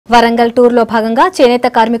Warangal tour లో భాగంగా చేనేత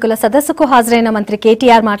కార్మికుల సదస్సుకు హాజరైన మంత్రి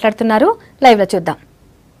కేటీఆర్ మాట్లాడుతున్నారు. లైవ్ లో చూద్దాం.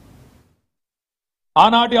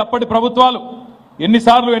 ఆనాటి అప్పటి ప్రభుత్వాలు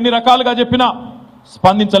ఎన్నిసార్లు ఎన్ని రకాలుగా చెప్పినా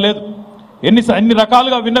స్పందించలేదు. ఎన్ని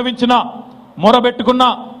రకాలుగా విన్నవించినా మొరబెట్టుకున్నా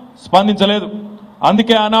స్పందించలేదు.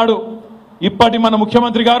 అందుకే ఆనాడు ఇప్పటి మన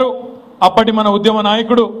ముఖ్యమంత్రి గారు, అప్పటి మన ఉద్యమ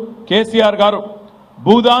నాయకుడు కేసీఆర్ గారు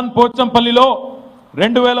భూదాన్ పోచంపల్లిలో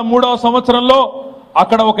 2003వ సంవత్సరంలో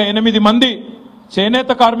అక్కడ ఒక 8 మంది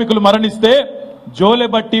చేనేత కార్మికులు మరణిస్తే జోలె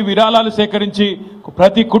బట్టి విరాళాలు సేకరించి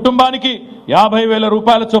ప్రతి కుటుంబానికి 50,000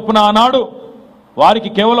 రూపాయల చొప్పున ఆనాడు వారికి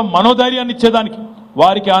కేవలం మనోధైర్యాన్ని ఇచ్చేదానికి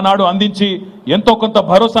వారికి ఆనాడు అందించి ఎంతో కొంత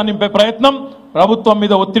భరోసా నింపే ప్రయత్నం, ప్రభుత్వం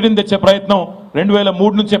మీద ఒత్తిడిని తెచ్చే ప్రయత్నం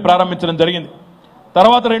 2003 నుంచే ప్రారంభించడం జరిగింది.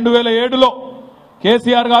 తర్వాత 2007లో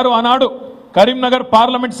కేసీఆర్ గారు ఆనాడు కరీంనగర్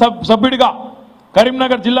పార్లమెంట్ సభ్యుడిగా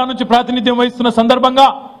కరీంనగర్ జిల్లా నుంచి ప్రాతినిధ్యం వహిస్తున్న సందర్భంగా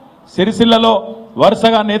సిరిసిల్లలో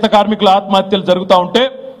వరుసగా నేత కార్మికుల ఆత్మహత్యలు జరుగుతూ ఉంటే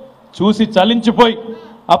చూసి చలించిపోయి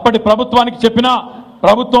అప్పటి ప్రభుత్వానికి చెప్పినా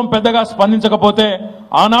ప్రభుత్వం పెద్దగా స్పందించకపోతే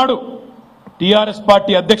ఆనాడు టీఆర్ఎస్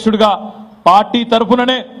పార్టీ అధ్యక్షుడిగా పార్టీ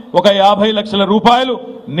తరఫుననే ఒక 50 లక్షల రూపాయలు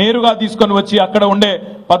నేరుగా తీసుకొని వచ్చి అక్కడ ఉండే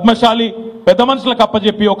పద్మశాలి పెద్ద మనుషులకు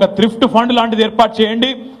అప్పచెప్పి ఒక థ్రిఫ్ట్ ఫండ్ లాంటిది ఏర్పాటు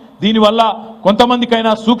చేయండి, దీనివల్ల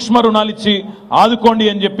కొంతమందికైనా సూక్ష్మ రుణాలు ఇచ్చి ఆదుకోండి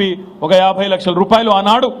అని చెప్పి ఒక 50 లక్షల రూపాయలు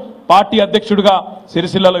ఆనాడు పార్టీ అధ్యక్షుడిగా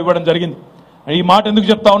సిరిసిల్లలో ఇవ్వడం జరిగింది. ఈ మాట ఎందుకు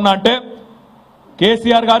చెప్తా ఉన్నా అంటే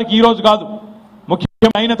కేసీఆర్ గారికి ఈ రోజు కాదు,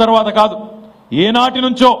 ముఖ్యమైన అయిన తర్వాత కాదు, ఏనాటి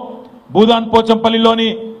నుంచో భూదాన్ పోచంపల్లిలోని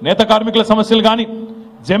నేత కార్మికుల సమస్యలు కానీ,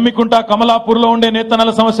 జమ్మికుంట కమలాపూర్లో ఉండే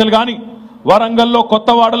నేతన్నల సమస్యలు కానీ, వరంగల్లో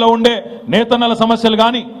కొత్తవాడలో ఉండే నేతన్నల సమస్యలు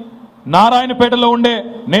కానీ, నారాయణపేటలో ఉండే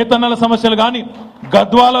నేతన్నల సమస్యలు కానీ,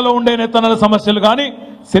 గద్వాలలో ఉండే నేతన్నల సమస్యలు కానీ,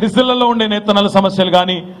 సిరిసిల్లలో ఉండే నేతన్నల సమస్యలు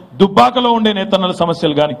కానీ, దుబ్బాకలో ఉండే నేతన్నల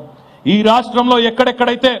సమస్యలు కానీ, ఈ రాష్ట్రంలో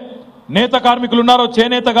ఎక్కడెక్కడైతే నేత కార్మికులు ఉన్నారో,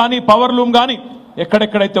 చేనేత కానీ పవర్ లూమ్ కానీ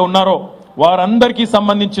ఎక్కడెక్కడైతే ఉన్నారో వారందరికీ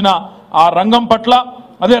సంబంధించిన ఆ రంగం పట్ల,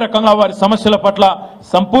 అదే రకంగా వారి సమస్యల పట్ల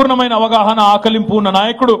సంపూర్ణమైన అవగాహన, ఆకలింపు ఉన్న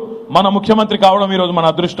నాయకుడు మన ముఖ్యమంత్రి కావడం ఈరోజు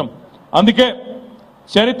మన అదృష్టం. అందుకే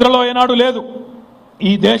చరిత్రలో ఏనాడు లేదు,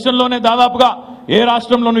 ఈ దేశంలోనే దాదాపుగా ఏ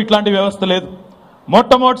రాష్ట్రంలోనూ ఇట్లాంటి వ్యవస్థ లేదు.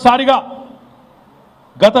 మొట్టమొదటిసారిగా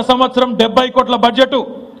గత సంవత్సరం 70 కోట్ల బడ్జెట్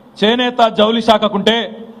చేనేత జౌలి శాఖకుంటే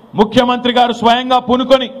ముఖ్యమంత్రి గారు స్వయంగా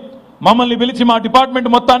పూనుకొని మమ్మల్ని పిలిచి మా డిపార్ట్మెంట్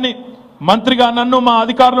మొత్తాన్ని, మంత్రిగా నన్ను, మా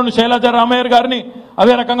అధికారులను, శైలజ రామయ్య గారిని,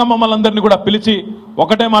 అదే రకంగా మమ్మల్ని అందరినీ కూడా పిలిచి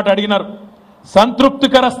ఒకటే మాట అడిగినారు.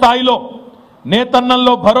 సంతృప్తికర స్థాయిలో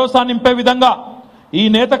నేతన్నల్లో భరోసా నింపే విధంగా, ఈ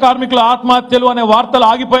నేత కార్మికుల ఆత్మహత్యలు అనే వార్తలు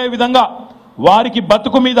ఆగిపోయే విధంగా, వారికి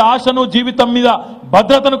బతుకు మీద ఆశను, జీవితం మీద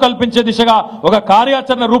భద్రతను కల్పించే దిశగా ఒక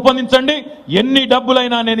కార్యాచరణ రూపొందించండి, ఎన్ని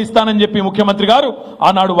డబ్బులైనా నేను ఇస్తానని చెప్పి ముఖ్యమంత్రి గారు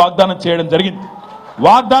ఆనాడు వాగ్దానం చేయడం జరిగింది.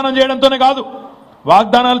 వాగ్దానం చేయడంతోనే కాదు,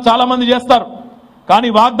 వాగ్దానాలు చాలా మంది చేస్తారు, కానీ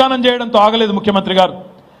వాగ్దానం చేయడంతో ఆగలేదు ముఖ్యమంత్రి గారు.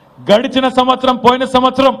 గడిచిన సంవత్సరం, పోయిన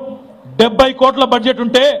సంవత్సరం 70 కోట్ల బడ్జెట్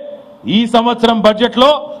ఉంటే ఈ సంవత్సరం బడ్జెట్లో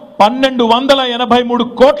 1283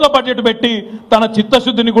 కోట్ల బడ్జెట్ పెట్టి తన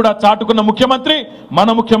చిత్తశుద్ధిని కూడా చాటుకున్న ముఖ్యమంత్రి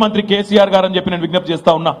మన ముఖ్యమంత్రి కేసీఆర్ గారు అని చెప్పి నేను విజ్ఞప్తి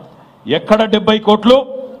చేస్తా ఉన్నా. ఎక్కడ 70 కోట్లు,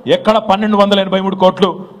 ఎక్కడ 1283 కోట్లు,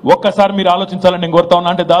 ఒక్కసారి మీరు ఆలోచించాలని నేను కోరుతా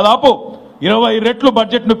ఉన్నా. అంటే దాదాపు 20 రెట్లు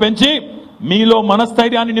బడ్జెట్ను పెంచి మీలో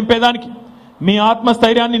మనస్థైర్యాన్ని నింపేదానికి, మీ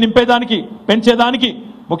ఆత్మస్థైర్యాన్ని నింపేదానికి, పెంచేదానికి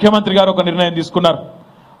ముఖ్యమంత్రి గారు ఒక నిర్ణయం తీసుకున్నారు.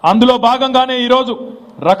 అందులో భాగంగానే ఈరోజు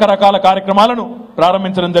రకరకాల కార్యక్రమాలను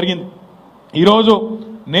ప్రారంభించడం జరిగింది. ఈరోజు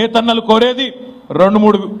నేతన్నలు కోరేది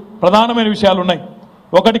 2-3 ప్రధానమైన విషయాలు ఉన్నాయి.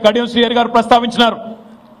 ఒకటి కడియం శ్రీహరి గారు ప్రస్తావించినారు,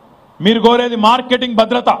 మీరు కోరేది మార్కెటింగ్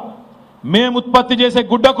భద్రత. మేము ఉత్పత్తి చేసే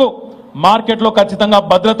గుడ్డకు మార్కెట్లో ఖచ్చితంగా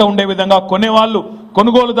భద్రత ఉండే విధంగా, కొనేవాళ్ళు,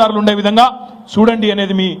 కొనుగోలుదారులు ఉండే విధంగా చూడండి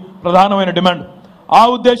అనేది మీ ప్రధానమైన డిమాండ్. ఆ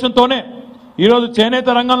ఉద్దేశంతోనే ఈరోజు చేనేత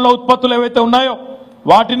రంగంలో ఉత్పత్తులు ఏవైతే ఉన్నాయో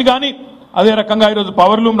వాటిని కానీ, అదే రకంగా ఈరోజు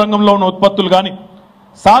పవర్లూమ్ రంగంలో ఉన్న ఉత్పత్తులు కానీ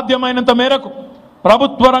సాధ్యమైనంత మేరకు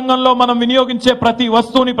ప్రభుత్వ రంగంలో మనం వినియోగించే ప్రతి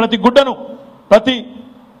వస్తువుని, ప్రతి గుడ్డను, ప్రతి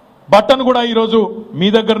బట్టను కూడా ఈరోజు మీ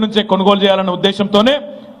దగ్గర నుంచే కొనుగోలు చేయాలన్న ఉద్దేశంతోనే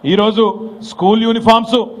ఈరోజు స్కూల్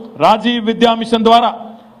యూనిఫామ్స్ రాజీవ్ విద్యా మిషన్ ద్వారా,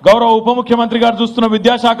 గౌరవ ఉప ముఖ్యమంత్రి గారు చూస్తున్న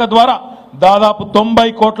విద్యాశాఖ ద్వారా దాదాపు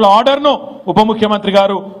 90 కోట్ల ఆర్డర్ను ఉప ముఖ్యమంత్రి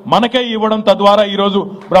గారు మనకే ఇవ్వడం, తద్వారా ఈరోజు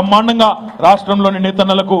బ్రహ్మాండంగా రాష్ట్రంలోని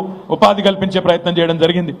నేతన్నలకు ఉపాధి కల్పించే ప్రయత్నం చేయడం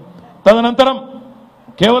జరిగింది. తదనంతరం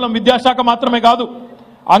కేవలం విద్యాశాఖ మాత్రమే కాదు,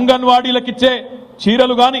 అంగన్వాడీలకిచ్చే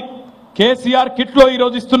చీరలు కానీ, కేసీఆర్ కిట్లో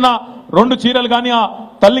ఈరోజు ఇస్తున్న 2 చీరలు కానీ, ఆ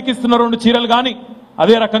తల్లికి ఇస్తున్న 2 చీరలు కానీ,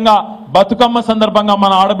 అదే రకంగా బతుకమ్మ సందర్భంగా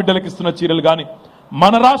మన ఆడబిడ్డలకు ఇస్తున్న చీరలు కానీ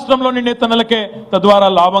మన రాష్ట్రంలోని నేతన్నలకే తద్వారా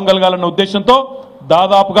లాభం కలగాలన్న ఉద్దేశంతో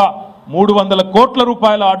దాదాపుగా 300 కోట్ల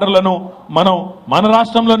రూపాయల ఆర్డర్లను మనం మన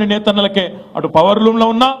రాష్ట్రంలోని నేతన్నలకే, అటు పవర్లూమ్లో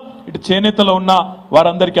ఉన్నా, ఇటు చేనేతలో ఉన్నా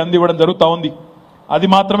వారందరికీ అందివ్వడం జరుగుతూ ఉంది. అది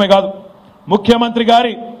మాత్రమే కాదు, ముఖ్యమంత్రి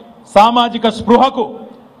గారి సామాజిక స్పృహకు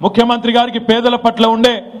ముఖ్యమంత్రి గారికి పేదల పట్ల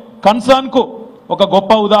ఉండే కన్సర్న్కు ఒక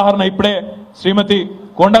గొప్ప ఉదాహరణ ఇప్పుడే శ్రీమతి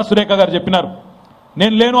కొండా సురేఖ గారు చెప్పినారు.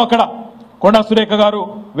 నేను లేను అక్కడ. కొండా సురేఖ గారు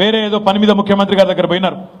వేరే ఏదో పని మీద ముఖ్యమంత్రి గారి దగ్గర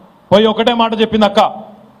పోయినారు. పోయి ఒకటే మాట చెప్పింది, అక్క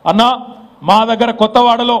అన్నా మా దగ్గర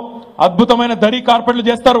కొత్తవాడలో అద్భుతమైన దడి కార్పెట్లు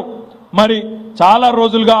చేస్తారు, మరి చాలా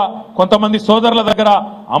రోజులుగా కొంతమంది సోదరుల దగ్గర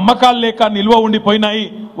అమ్మకాలు లేక నిల్వ ఉండిపోయినాయి,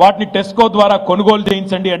 వాటిని టెస్కో ద్వారా కొనుగోలు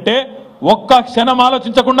చేయించండి అంటే ఒక్క క్షణం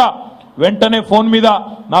ఆలోచించకుండా వెంటనే ఫోన్ మీద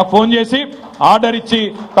నాకు ఫోన్ చేసి ఆర్డర్ ఇచ్చి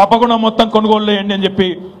తప్పకుండా మొత్తం కొనుగోలు చేయండి అని చెప్పి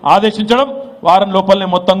ఆదేశించడం, వారం లోపలనే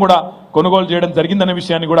మొత్తం కూడా కొనుగోలు చేయడం జరిగిందనే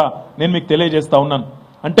విషయాన్ని కూడా నేను మీకు తెలియజేస్తా ఉన్నాను.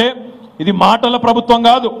 అంటే ఇది మాటల ప్రభుత్వం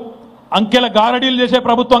కాదు, అంకెల గారడీలు చేసే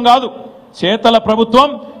ప్రభుత్వం కాదు, చేతల ప్రభుత్వం,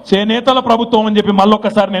 చేనేతల ప్రభుత్వం అని చెప్పి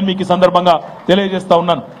మళ్ళొక్కసారి నేను మీకు ఈ సందర్భంగా తెలియజేస్తా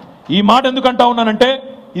ఉన్నాను. ఈ మాట ఎందుకంటా ఉన్నానంటే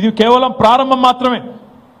ఇది కేవలం ప్రారంభం మాత్రమే.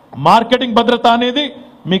 మార్కెటింగ్ భద్రత అనేది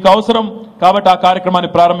మీకు అవసరం కాబట్టి ఆ కార్యక్రమాన్ని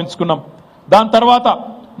ప్రారంభించుకున్నాం. దాని తర్వాత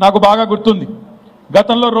నాకు బాగా గుర్తుంది,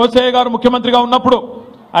 గతంలో రోసయ్య గారు ముఖ్యమంత్రిగా ఉన్నప్పుడు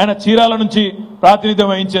ఆయన చీరాల నుంచి ప్రాతినిధ్యం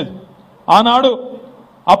వహించేది. ఆనాడు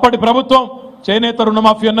అప్పటి ప్రభుత్వం చేనేత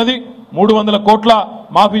రుణమాఫీ అన్నది 300 కోట్ల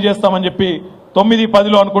మాఫీ చేస్తామని చెప్పి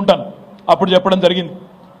 9-10లో అనుకుంటాను అప్పుడు చెప్పడం జరిగింది.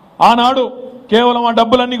 ఆనాడు కేవలం ఆ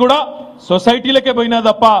డబ్బులన్నీ కూడా సొసైటీలకే పోయినా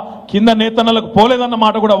తప్ప కింద నేతన్నలకు పోలేదన్న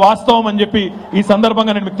మాట కూడా వాస్తవం అని చెప్పి ఈ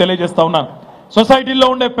సందర్భంగా నేను మీకు తెలియజేస్తా ఉన్నాను. సొసైటీల్లో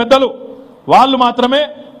ఉండే పెద్దలు వాళ్ళు మాత్రమే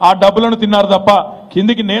ఆ డబ్బులను తిన్నారు తప్ప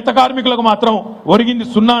కిందికి నేత కార్మికులకు మాత్రం ఒరిగింది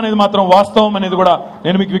సున్నా అనేది మాత్రం వాస్తవం అనేది కూడా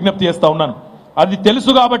నేను మీకు విజ్ఞప్తి చేస్తా ఉన్నాను. అది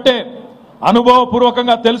తెలుసు కాబట్టే,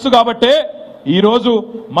 అనుభవపూర్వకంగా తెలుసు కాబట్టే ఈరోజు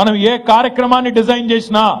మనం ఏ కార్యక్రమాన్ని డిజైన్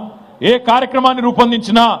చేసినా, ఏ కార్యక్రమాన్ని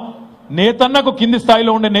రూపొందించినా నేతన్నకు, కింది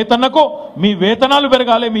స్థాయిలో ఉండే నేతన్నకు మీ వేతనాలు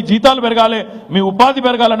పెరగాలి, మీ జీతాలు పెరగాలి, మీ ఉపాధి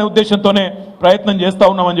పెరగాలనే ఉద్దేశంతోనే ప్రయత్నం చేస్తా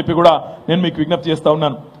ఉన్నామని చెప్పి కూడా నేను మీకు విజ్ఞప్తి చేస్తా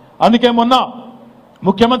ఉన్నాను. అందుకే మొన్న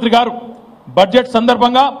ముఖ్యమంత్రి గారు బడ్జెట్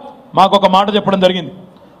సందర్భంగా మాకు ఒక మాట చెప్పడం జరిగింది.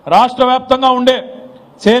 రాష్ట్ర వ్యాప్తంగా ఉండే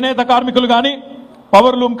చేనేత కార్మికులు కానీ,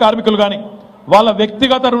 పవర్ లూమ్ కార్మికులు కానీ వాళ్ళ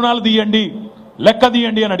వ్యక్తిగత రుణాలు తీయండి, లెక్క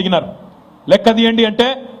తీయండి అని అడిగినారు. లెక్క తీయండి అంటే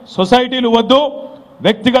సొసైటీలు వద్దు,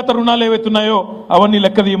 వ్యక్తిగత రుణాలు ఏవైతున్నాయో అవన్నీ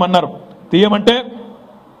లెక్క తీయమన్నారు. తీయమంటే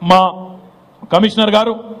మా కమిషనర్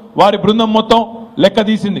గారు వారి బృందం మొత్తం లెక్క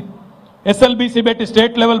తీసింది. ఎస్ఎల్బీసీ పెట్టి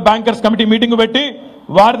state level bankers committee meeting పెట్టి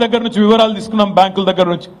వారి దగ్గర నుంచి వివరాలు తీసుకున్నాం. బ్యాంకుల దగ్గర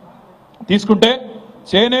నుంచి తీసుకుంటే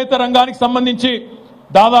చేనేత రంగానికి సంబంధించి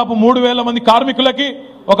దాదాపు 3,000 మంది కార్మికులకి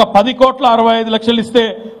ఒక 10,65,00,000 ఇస్తే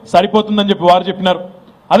సరిపోతుందని చెప్పి వారు చెప్పినారు.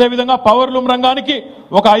 అదేవిధంగా పవర్ లూమ్ రంగానికి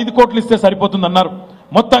ఒక 5 కోట్లు ఇస్తే సరిపోతుందన్నారు.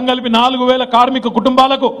 మొత్తం కలిపి 4,000 కార్మిక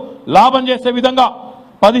కుటుంబాలకు లాభం చేసే విధంగా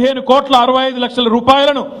 15,65,00,000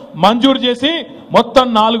 రూపాయలను మంజూరు చేసి మొత్తం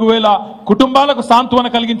 4,000 కుటుంబాలకు సాంత్వన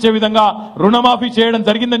కలిగించే విధంగా రుణమాఫీ చేయడం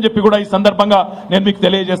జరిగిందని చెప్పి కూడా ఈ సందర్భంగా నేను మీకు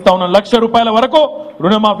తెలియజేస్తా ఉన్నాను. 1,00,000 రూపాయల వరకు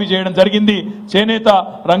రుణమాఫీ చేయడం జరిగింది చేనేత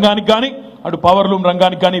రంగానికి కానీ, అటు పవర్ లూమ్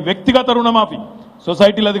రంగానికి కానీ. వ్యక్తిగత రుణమాఫీ,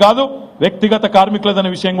 సొసైటీలది కాదు, వ్యక్తిగత కార్మికులదనే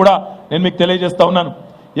విషయం కూడా నేను మీకు తెలియజేస్తా ఉన్నాను.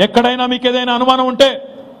 ఎక్కడైనా మీకు ఏదైనా అనుమానం ఉంటే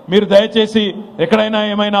మీరు దయచేసి ఎక్కడైనా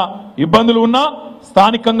ఏమైనా ఇబ్బందులు ఉన్నా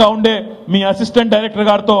స్థానికంగా ఉండే మీ అసిస్టెంట్ డైరెక్టర్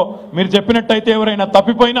గారితో మీరు చెప్పినట్టయితే ఎవరైనా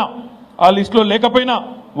తప్పిపోయినా, ఆ లిస్టులో లేకపోయినా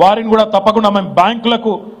వారిని కూడా తప్పకుండా మేము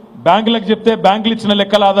బ్యాంకులకు చెప్తే బ్యాంకులు ఇచ్చిన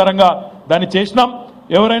లెక్కల ఆధారంగా దాన్ని చేసినాం.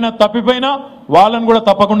 ఎవరైనా తప్పిపోయినా వాళ్ళని కూడా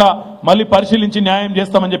తప్పకుండా మళ్ళీ పరిశీలించి న్యాయం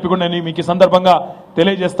చేస్తామని చెప్పి కూడా నేను మీకు ఈ సందర్భంగా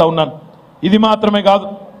తెలియజేస్తా ఉన్నాను. ఇది మాత్రమే కాదు,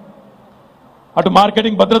 అటు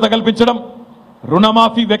మార్కెటింగ్ భద్రత కల్పించడం,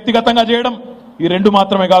 రుణమాఫీ వ్యక్తిగతంగా చేయడం, ఈ 2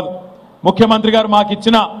 మాత్రమే కాదు. ముఖ్యమంత్రి గారు మాకు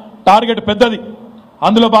ఇచ్చిన టార్గెట్ పెద్దది.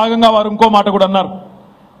 అందులో భాగంగా వారు ఇంకో మాట కూడా అన్నారు.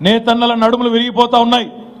 నేతన్నల నడుములు విరిగిపోతా ఉన్నాయి,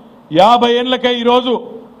 50 ఏళ్లకే ఈరోజు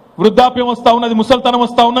వృద్ధాప్యం వస్తూ ఉన్నది, ముసల్తనం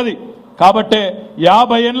వస్తూ ఉన్నది. కాబట్టే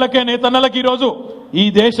 50 ఏళ్లకే నేతన్నలకి ఈరోజు ఈ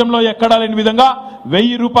దేశంలో ఎక్కడా లేని విధంగా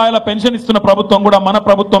 1,000 రూపాయల పెన్షన్ ఇస్తున్న ప్రభుత్వం కూడా మన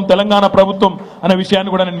ప్రభుత్వం, తెలంగాణ ప్రభుత్వం అనే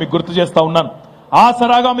విషయాన్ని కూడా నేను మీకు గుర్తు చేస్తా ఉన్నాను.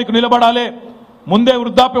 ఆసరాగా మీకు నిలబడాలి. ముందే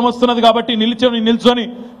వృద్ధాప్యం వస్తున్నది కాబట్టి నిల్చొని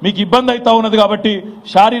మీకు ఇబ్బంది అవుతా ఉన్నది కాబట్టి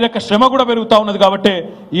శారీరక శ్రమ కూడా పెరుగుతూ ఉన్నది కాబట్టి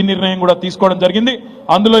ఈ నిర్ణయం కూడా తీసుకోవడం జరిగింది.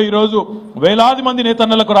 అందులో ఈరోజు వేలాది మంది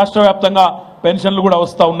నేతన్నలకు రాష్ట్ర వ్యాప్తంగా పెన్షన్లు కూడా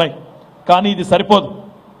వస్తూ ఉన్నాయి. కానీ ఇది సరిపోదు.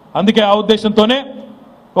 అందుకే ఆ ఉద్దేశంతోనే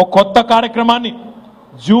ఒక కొత్త కార్యక్రమాన్ని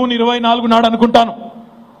జూన్ 24 నాడు అనుకుంటాను,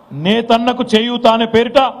 నేతన్నకు చేయూత అనే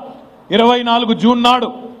పేరిట 24 జూన్ నాడు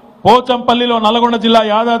పోచంపల్లిలో, నల్గొండ జిల్లా,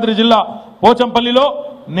 యాదాద్రి జిల్లా పోచంపల్లిలో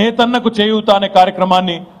నేతన్నకు చేయూత అనే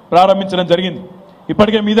కార్యక్రమాన్ని ప్రారంభించడం జరిగింది.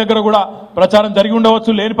 ఇప్పటికే మీ దగ్గర కూడా ప్రచారం జరిగి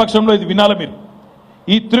ఉండవచ్చు, లేని పక్షంలో ఇది వినాలి మీరు.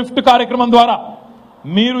 ఈ థ్రిఫ్ట్ కార్యక్రమం ద్వారా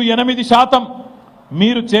మీరు 8%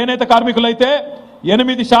 మీరు చేనేత కార్మికులైతే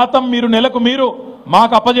 8% మీరు నెలకు మీరు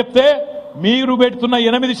మాకు అప్పచెప్తే మీరు పెడుతున్న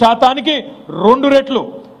 8%కి 2 రెట్లు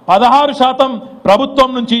 16% ప్రభుత్వం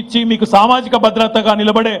నుంచి ఇచ్చి మీకు సామాజిక భద్రతగా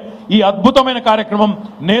నిలబడే ఈ అద్భుతమైన కార్యక్రమం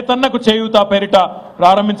నేతన్నకు చేయూత పేరిట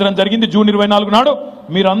ప్రారంభించడం జరిగింది జూన్ 24 నాడు.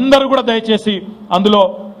 మీరందరూ కూడా దయచేసి అందులో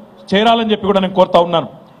చేరాలని చెప్పి కూడా నేను కోరుతా ఉన్నాను.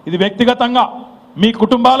 ఇది వ్యక్తిగతంగా మీ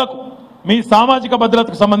కుటుంబాలకు మీ సామాజిక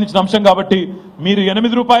భద్రతకు సంబంధించిన అంశం కాబట్టి మీరు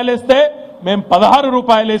 8 రూపాయలు వేస్తే మేము 16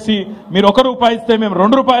 రూపాయలు వేసి, మీరు 1 రూపాయి ఇస్తే మేము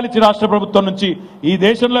 2 రూపాయలు ఇచ్చి రాష్ట్ర ప్రభుత్వం నుంచి ఈ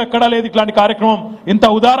దేశంలో ఎక్కడా లేదు ఇట్లాంటి కార్యక్రమం, ఇంత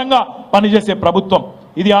ఉదారంగా పనిచేసే ప్రభుత్వం.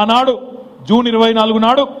 ఇది ఆనాడు జూన్ 24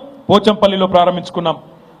 నాడు పోచంపల్లిలో ప్రారంభించుకున్నాం.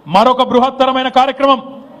 మరొక బృహత్తరమైన కార్యక్రమం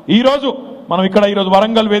ఈరోజు మనం ఇక్కడ ఈరోజు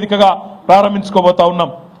వరంగల్ వేదికగా ప్రారంభించుకోబోతా ఉన్నాం.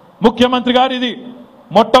 ముఖ్యమంత్రి గారు ఇది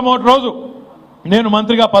మొట్టమొదటి రోజు నేను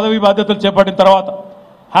మంత్రిగా పదవి బాధ్యతలు చేపట్టిన తర్వాత,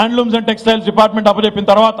 హ్యాండ్లూమ్స్ అండ్ టెక్స్టైల్స్ డిపార్ట్మెంట్ అప్పచెప్పిన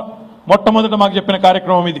తర్వాత మొట్టమొదట మాకు చెప్పిన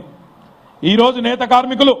కార్యక్రమం ఇది. ఈరోజు నేత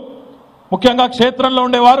కార్మికులు ముఖ్యంగా క్షేత్రంలో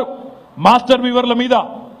ఉండేవారు మాస్టర్ వీవర్ల మీద,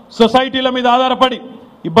 సొసైటీల మీద ఆధారపడి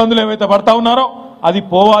ఇబ్బందులు ఏవైతే పడతా ఉన్నారో అది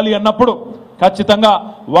పోవాలి అన్నప్పుడు ఖచ్చితంగా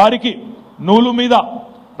వారికి నూలు మీద,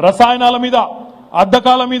 రసాయనాల మీద,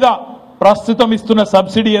 అద్దకాల మీద ప్రస్తుతం ఇస్తున్న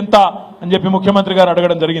సబ్సిడీ ఎంత అని చెప్పి ముఖ్యమంత్రి గారు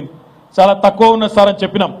అడగడం జరిగింది. చాలా తక్కువ ఉన్న సార్ అని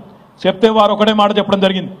చెప్పినాం. చెప్తే వారు ఒకటే మాట చెప్పడం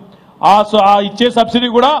జరిగింది, ఆ ఇచ్చే సబ్సిడీ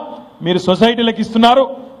కూడా మీరు సొసైటీలకు ఇస్తున్నారు,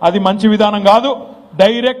 అది మంచి విధానం కాదు.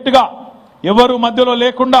 డైరెక్ట్గా ఎవరు మధ్యలో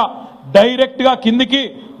లేకుండా డైరెక్ట్గా కిందికి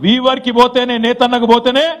వీవర్కి పోతేనే, నేతన్నకు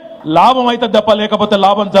పోతేనే లాభం అయితే తప్ప లేకపోతే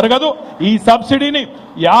లాభం జరగదు. ఈ సబ్సిడీని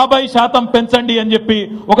 50% పెంచండి అని చెప్పి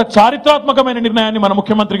ఒక చారిత్రాత్మకమైన నిర్ణయాన్ని మన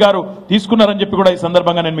ముఖ్యమంత్రి గారు తీసుకున్నారని చెప్పి కూడా ఈ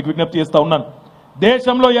సందర్భంగా నేను మీకు విజ్ఞప్తి చేస్తా ఉన్నాను.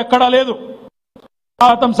 దేశంలో ఎక్కడా లేదు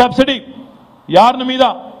సబ్సిడీ యార్న్ మీద,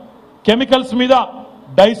 కెమికల్స్ మీద,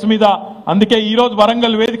 డైస్ మీద. అందుకే ఈరోజు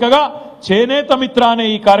వరంగల్ వేదికగా చేనేత మిత్ర అనే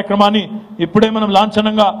ఈ కార్యక్రమాన్ని ఇప్పుడే మనం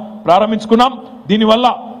లాంఛనంగా ప్రారంభించుకున్నాం. దీనివల్ల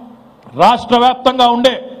రాష్ట్ర వ్యాప్తంగా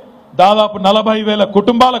ఉండే దాదాపు 40,000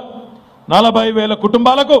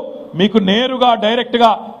 కుటుంబాలకు మీకు నేరుగా డైరెక్ట్గా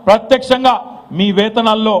ప్రత్యక్షంగా మీ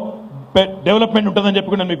వేతనాల్లో డెవలప్మెంట్ ఉంటుందని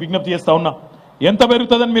చెప్పి నేను మీకు విజ్ఞప్తి చేస్తా ఉన్నా. ఎంత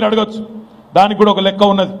పెరుగుతుందని మీరు అడగచ్చు, దానికి కూడా ఒక లెక్క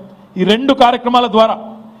ఉన్నది. ఈ 2 కార్యక్రమాల ద్వారా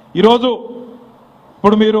ఈరోజు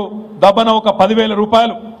ఇప్పుడు మీరు దబ్బన ఒక 10,000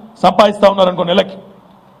 రూపాయలు సంపాదిస్తూ ఉన్నారనుకో, నెలకి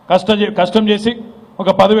కష్టం చేసి ఒక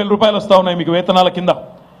 10,000 రూపాయలు వస్తూ ఉన్నాయి మీకు వేతనాల కింద.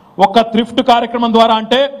 ఒక థ్రిఫ్ట్ కార్యక్రమం ద్వారా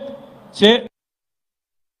అంటే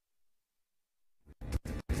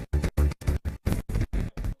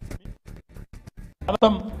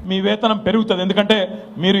మీ వేతనం పెరుగుతుంది. ఎందుకంటే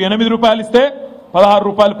మీరు 8 రూపాయలు ఇస్తే 16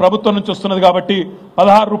 రూపాయలు ప్రభుత్వం నుంచి వస్తున్నది కాబట్టి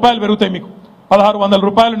 16 రూపాయలు పెరుగుతాయి, మీకు 1600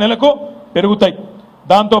 రూపాయలు నెలకు పెరుగుతాయి.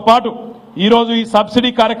 దాంతోపాటు ఈరోజు ఈ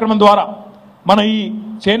సబ్సిడీ కార్యక్రమం ద్వారా, మన ఈ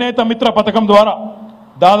చేనేత మిత్ర పథకం ద్వారా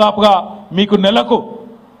దాదాపుగా మీకు నెలకు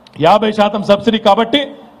 50% సబ్సిడీ కాబట్టి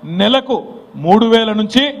నెలకు 3,000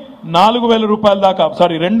 నుంచి 4,000 రూపాయల దాకా,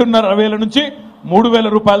 2,500 నుంచి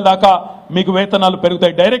 3,000 రూపాయల దాకా మీకు వేతనాలు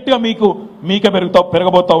పెరుగుతాయి. డైరెక్ట్గా మీకే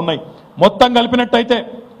పెరగబోతా ఉన్నాయి. మొత్తం కలిపినట్టయితే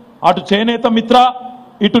అటు చేనేత మిత్ర,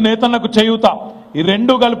 ఇటు నేతన్నకు చేయూత, ఈ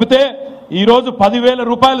 2 కలిపితే ఈరోజు 10,000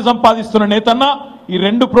 రూపాయలు సంపాదిస్తున్న నేతన్న ఈ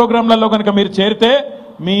 2 ప్రోగ్రాంలలో కనుక మీరు చేరితే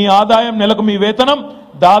మీ ఆదాయం నెలకు, మీ వేతనం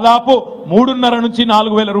దాదాపు 3,500 నుంచి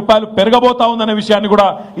 4,000 రూపాయలు పెరగబోతా ఉందనే విషయాన్ని కూడా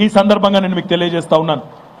ఈ సందర్భంగా నేను మీకు తెలియజేస్తా ఉన్నాను.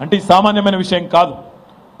 అంటే ఈ సామాన్యమైన విషయం కాదు.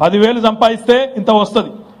 10,000 సంపాదిస్తే ఇంత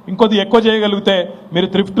వస్తుంది, ఇంకొద్ది ఎక్కువ చేయగలిగితే మీరు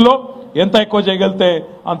థ్రిఫ్ట్లో ఎంత ఎక్కువ చేయగలిగితే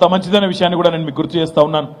అంత మంచిదనే విషయాన్ని కూడా నేను మీకు గుర్తు చేస్తా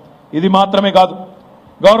ఉన్నాను. ఇది మాత్రమే కాదు,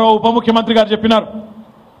 గౌరవ ఉప ముఖ్యమంత్రి గారు చెప్పినారు,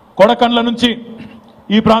 కొడకండ్ల నుంచి,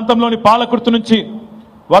 ఈ ప్రాంతంలోని పాలకుర్తి నుంచి,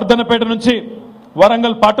 వర్ధనపేట నుంచి,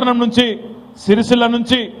 వరంగల్ పట్టణం నుంచి, సిరిసిల్ల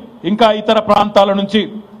నుంచి, ఇంకా ఇతర ప్రాంతాల నుంచి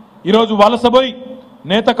ఈరోజు వలసపోయి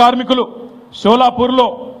నేత కార్మికులు షోలాపూర్లో,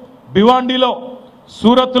 భివాండిలో,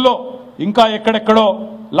 సూరత్లో, ఇంకా ఎక్కడెక్కడో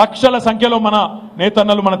లక్షల సంఖ్యలో మన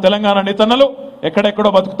నేతన్నలు, మన తెలంగాణ నేతన్నలు ఎక్కడెక్కడో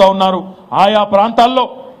బతుకుతా ఉన్నారు. ఆయా ప్రాంతాల్లో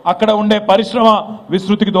అక్కడ ఉండే పరిశ్రమ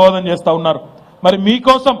విస్తృతికి దోహదం చేస్తూ ఉన్నారు. మరి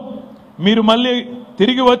మీకోసం మీరు మళ్ళీ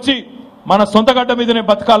తిరిగి వచ్చి మన సొంత గడ్డ మీదనే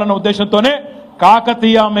బతకాలన్న ఉద్దేశంతోనే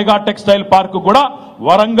కాకతీయ మెగా టెక్స్టైల్ పార్క్ కూడా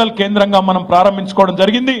వరంగల్ కేంద్రంగా మనం ప్రారంభించుకోవడం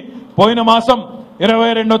జరిగింది. పోయిన మాసం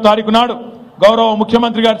 22వ తారీఖు నాడు గౌరవ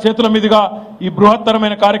ముఖ్యమంత్రి గారి చేతుల మీదుగా ఈ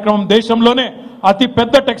బృహత్తరమైన కార్యక్రమం, దేశంలోనే అతి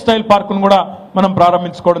పెద్ద టెక్స్టైల్ పార్కును కూడా మనం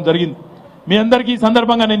ప్రారంభించుకోవడం జరిగింది. మీ అందరికీ ఈ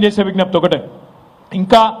సందర్భంగా నేను చేసే విజ్ఞప్తి ఒకటే,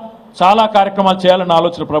 ఇంకా చాలా కార్యక్రమాలు చేయాలన్న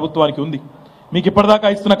ఆలోచన ప్రభుత్వానికి ఉంది. మీకు ఇప్పటిదాకా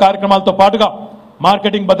ఇస్తున్న కార్యక్రమాలతో పాటుగా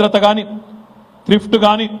మార్కెటింగ్ భద్రత కానీ, థ్రిఫ్ట్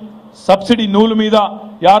కానీ, సబ్సిడీ నూలు మీద,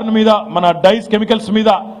 యార్న్ మీద, మన డైస్ కెమికల్స్ మీద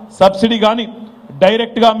సబ్సిడీ కానీ,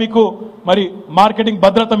 డైరెక్ట్గా మీకు మరి మార్కెటింగ్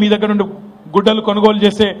భద్రత మీ దగ్గర నుండి గుడ్డలు కొనుగోలు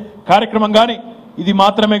చేసే కార్యక్రమం కానీ, ఇది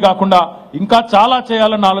మాత్రమే కాకుండా ఇంకా చాలా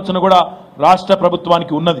చేయాలన్న ఆలోచన కూడా రాష్ట్ర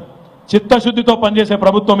ప్రభుత్వానికి ఉన్నది. చిత్తశుద్ధితో పనిచేసే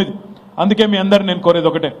ప్రభుత్వం ఇది. అందుకే మీ అందరిని నేను కోరేది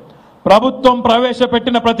ఒకటే, ప్రభుత్వం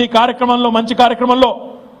ప్రవేశపెట్టిన ప్రతి కార్యక్రమంలో, మంచి కార్యక్రమంలో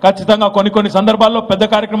ఖచ్చితంగా కొన్ని సందర్భాల్లో పెద్ద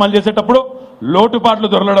కార్యక్రమాలు చేసేటప్పుడు లోటుపాట్లు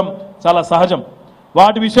దొరలడం చాలా సహజం.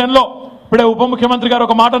 వాటి విషయంలో ఇప్పుడే ఉప ముఖ్యమంత్రి గారు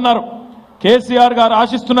ఒక మాట అన్నారు. కేసీఆర్ గారు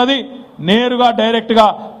ఆశిస్తున్నది నేరుగా డైరెక్ట్గా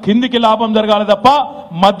కిందికి లాభం జరగాలి తప్ప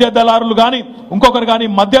మధ్య దళారులు కానీ ఇంకొకరు కానీ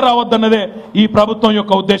మధ్య రావద్దన్నదే ఈ ప్రభుత్వం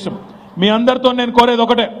యొక్క ఉద్దేశం. మీ అందరితో నేను కోరేది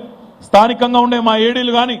ఒకటే, స్థానికంగా ఉండే మా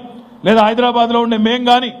ఏడీలు కానీ లేదా హైదరాబాద్లో ఉండే మేం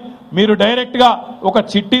కానీ మీరు డైరెక్ట్గా ఒక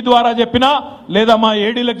చిట్టి ద్వారా చెప్పినా లేదా మా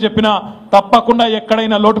ఏడీలకు చెప్పినా తప్పకుండా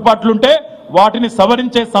ఎక్కడైనా లోటుపాట్లుంటే వాటిని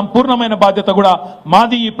సవరించే సంపూర్ణమైన బాధ్యత కూడా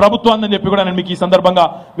మాది ఈ ప్రభుత్వాన్ని చెప్పి కూడా నేను మీకు ఈ సందర్భంగా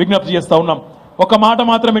విజ్ఞప్తి చేస్తా ఉన్నాం. ఒక మాట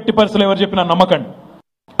మాత్రం ఎట్టి పరిస్థితులు ఎవరు చెప్పినా నమ్మకండి.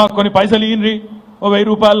 కొన్ని పైసలు ఇయ్యండి, ఓ 1000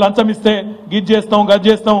 రూపాయలు లంచం ఇస్తే గిజ్ చేస్తాం గజ్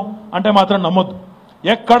చేస్తాం అంటే మాత్రం నమ్మొద్దు.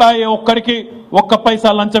 ఎక్కడ ఏ ఒక్కరికి ఒక్క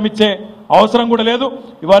పైసా లంచం ఇచ్చే అవసరం కూడా లేదు.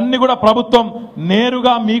 ఇవన్నీ కూడా ప్రభుత్వం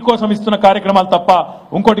నేరుగా మీకోసం ఇస్తున్న కార్యక్రమాలు తప్ప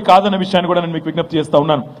ఇంకోటి కాదన్న విషయాన్ని కూడా నేను మీకు విజ్ఞప్తి చేస్తా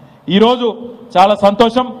ఉన్నాను. ఈరోజు చాలా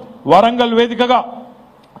సంతోషం, వరంగల్ వేదికగా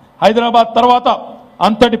హైదరాబాద్ తర్వాత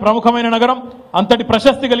అంతటి ప్రముఖమైన నగరం, అంతటి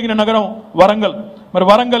ప్రశస్తి కలిగిన నగరం వరంగల్. మరి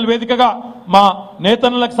వరంగల్ వేదికగా మా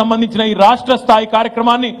నేతన్నలకు సంబంధించిన ఈ రాష్ట్ర స్థాయి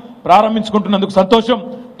కార్యక్రమాన్ని ప్రారంభించుకుంటున్నందుకు సంతోషం.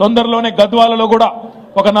 తొందరలోనే గద్వాలలో కూడా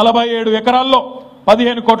ఒక 47 ఎకరాల్లో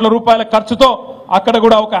 15 కోట్ల రూపాయల ఖర్చుతో అక్కడ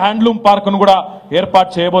కూడా ఒక హ్యాండ్లూమ్ పార్కును కూడా ఏర్పాటు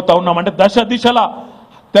చేయబోతా ఉన్నాం. అంటే దశ దిశల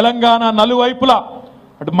తెలంగాణ నలువైపులా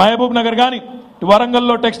అటు మహబూబ్ నగర్ కానీ, ఇటు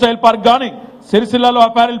వరంగల్లో టెక్స్టైల్ పార్క్ కానీ, సిరిసిల్లలో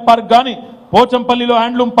అపారెల్ పార్క్ కానీ, పోచంపల్లిలో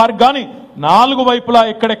హ్యాండ్లూమ్ పార్క్ కానీ 4 వైపులా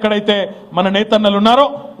ఎక్కడెక్కడైతే మన నేతన్నలు ఉన్నారో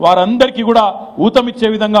వారందరికీ కూడా ఊతమిచ్చే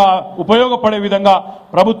విధంగా ఉపయోగపడే విధంగా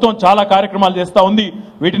ప్రభుత్వం చాలా కార్యక్రమాలు చేస్తూ ఉంది.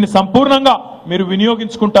 వీటిని సంపూర్ణంగా మీరు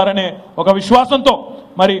వినియోగించుకుంటారనే ఒక విశ్వాసంతో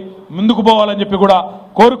మరి ముందుకు పోవాలని చెప్పి కూడా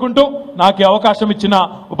కోరుకుంటూ నాకు ఈ అవకాశం ఇచ్చిన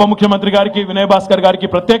ఉప ముఖ్యమంత్రి గారికి, వినయ్ భాస్కర్ గారికి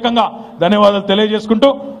ప్రత్యేకంగా ధన్యవాదాలు తెలియజేసుకుంటూ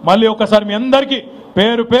మళ్ళీ ఒకసారి మీ అందరికీ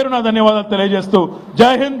పేరు పేరున ధన్యవాదాలు తెలియజేస్తూ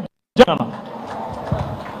జై హింద్ జై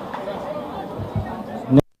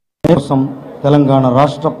కోసం తెలంగాణ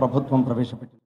రాష్ట్ర ప్రభుత్వం ప్రవేశపెట్టింది.